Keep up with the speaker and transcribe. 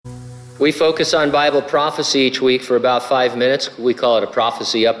We focus on Bible prophecy each week for about 5 minutes. We call it a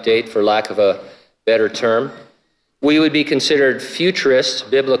prophecy update, for lack of a better term. We would be considered futurists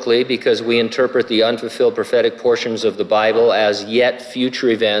biblically because we interpret the unfulfilled prophetic portions of the Bible as yet future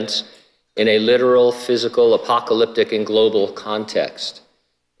events in a literal, physical, apocalyptic, and global context.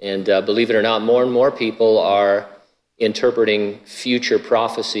 And believe it or not, more and more people are interpreting future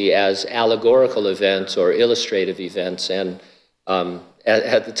prophecy as allegorical events or illustrative events. And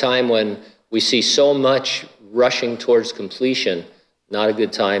at the time when we see so much rushing towards completion, not a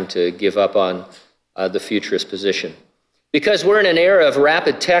good time to give up on the futurist position. Because we're in an era of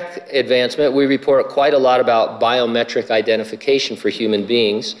rapid tech advancement, we report quite a lot about biometric identification for human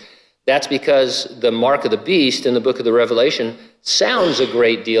beings. That's because the mark of the beast in the book of the Revelation sounds a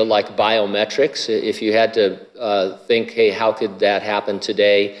great deal like biometrics. If you had to think, hey, how could that happen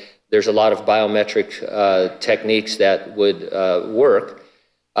today? There's a lot of biometric techniques that would work.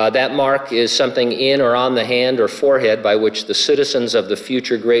 That mark is something in or on the hand or forehead by which the citizens of the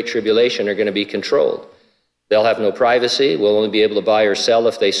future Great Tribulation are going to be controlled. They'll have no privacy, will only be able to buy or sell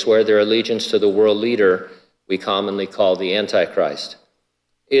if they swear their allegiance to the world leader we commonly call the Antichrist.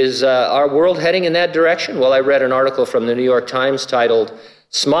 Is our world heading in that direction? Well, I read an article from the New York Times titled,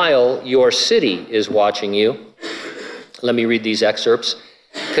 "Smile, Your City is Watching You." Let me read these excerpts.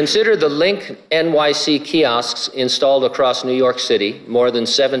 Consider the Link NYC kiosks installed across New York City. More than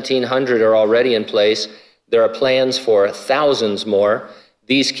 1,700 are already in place. There are plans for thousands more.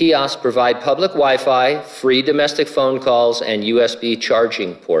 These kiosks provide public Wi-Fi, free domestic phone calls, and USB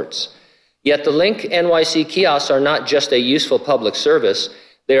charging ports. Yet the Link NYC kiosks are not just a useful public service.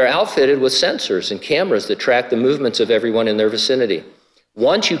 They are outfitted with sensors and cameras that track the movements of everyone in their vicinity.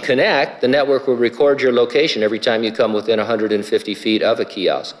 Once you connect, the network will record your location every time you come within 150 feet of a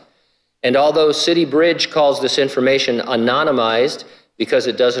kiosk. And although City Bridge calls this information anonymized because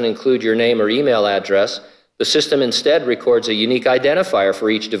it doesn't include your name or email address, the system instead records a unique identifier for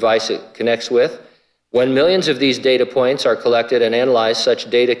each device it connects with. When millions of these data points are collected and analyzed, such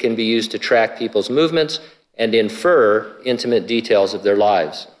data can be used to track people's movements and infer intimate details of their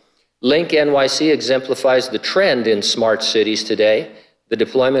lives. Link NYC exemplifies the trend in smart cities today, the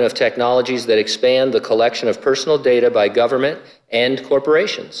deployment of technologies that expand the collection of personal data by government and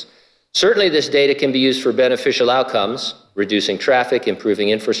corporations. Certainly this data can be used for beneficial outcomes, reducing traffic, improving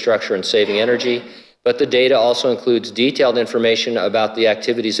infrastructure, and saving energy, but the data also includes detailed information about the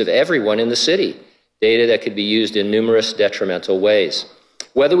activities of everyone in the city, data that could be used in numerous detrimental ways.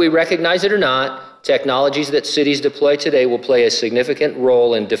 Whether we recognize it or not, technologies that cities deploy today will play a significant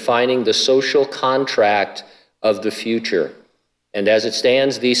role in defining the social contract of the future. And as it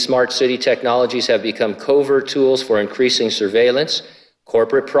stands, these smart city technologies have become covert tools for increasing surveillance,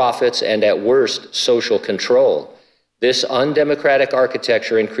 corporate profits, and at worst, social control. This undemocratic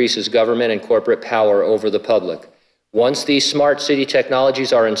architecture increases government and corporate power over the public. Once these smart city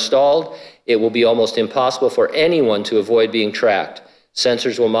technologies are installed, it will be almost impossible for anyone to avoid being tracked.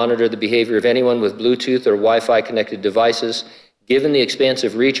 Sensors will monitor the behavior of anyone with Bluetooth or Wi-Fi connected devices. Given the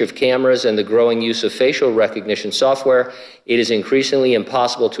expansive reach of cameras and the growing use of facial recognition software, it is increasingly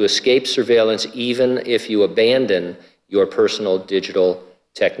impossible to escape surveillance even if you abandon your personal digital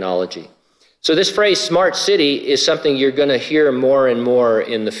technology. So this phrase, smart city, is something you're going to hear more and more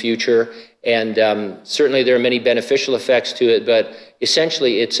in the future. And certainly there are many beneficial effects to it, but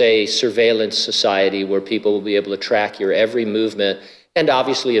essentially it's a surveillance society where people will be able to track your every movement and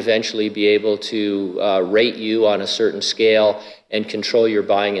obviously eventually be able to rate you on a certain scale and control your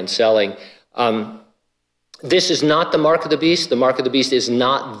buying and selling. This is not the mark of the beast. The mark of the beast is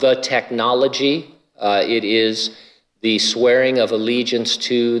not the technology. It is the swearing of allegiance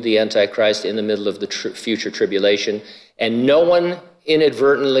to the Antichrist in the middle of the future tribulation. And no one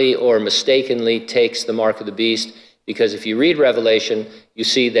inadvertently or mistakenly takes the mark of the beast, because if you read Revelation, you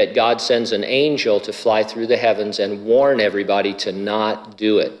see that God sends an angel to fly through the heavens and warn everybody to not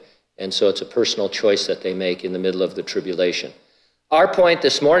do it. And so it's a personal choice that they make in the middle of the tribulation. Our point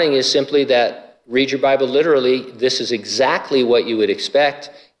this morning is simply that, read your Bible literally, this is exactly what you would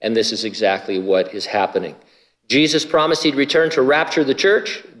expect, and this is exactly what is happening. Jesus promised he'd return to rapture the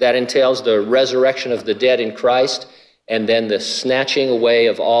church. That entails the resurrection of the dead in Christ, and then the snatching away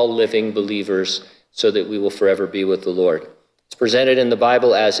of all living believers so that we will forever be with the Lord. It's presented in the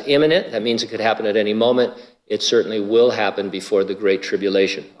Bible as imminent. That means it could happen at any moment. It certainly will happen before the Great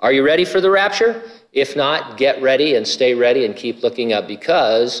Tribulation. Are you ready for the rapture? If not, get ready and stay ready and keep looking up,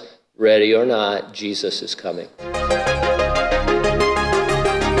 because, ready or not, Jesus is coming.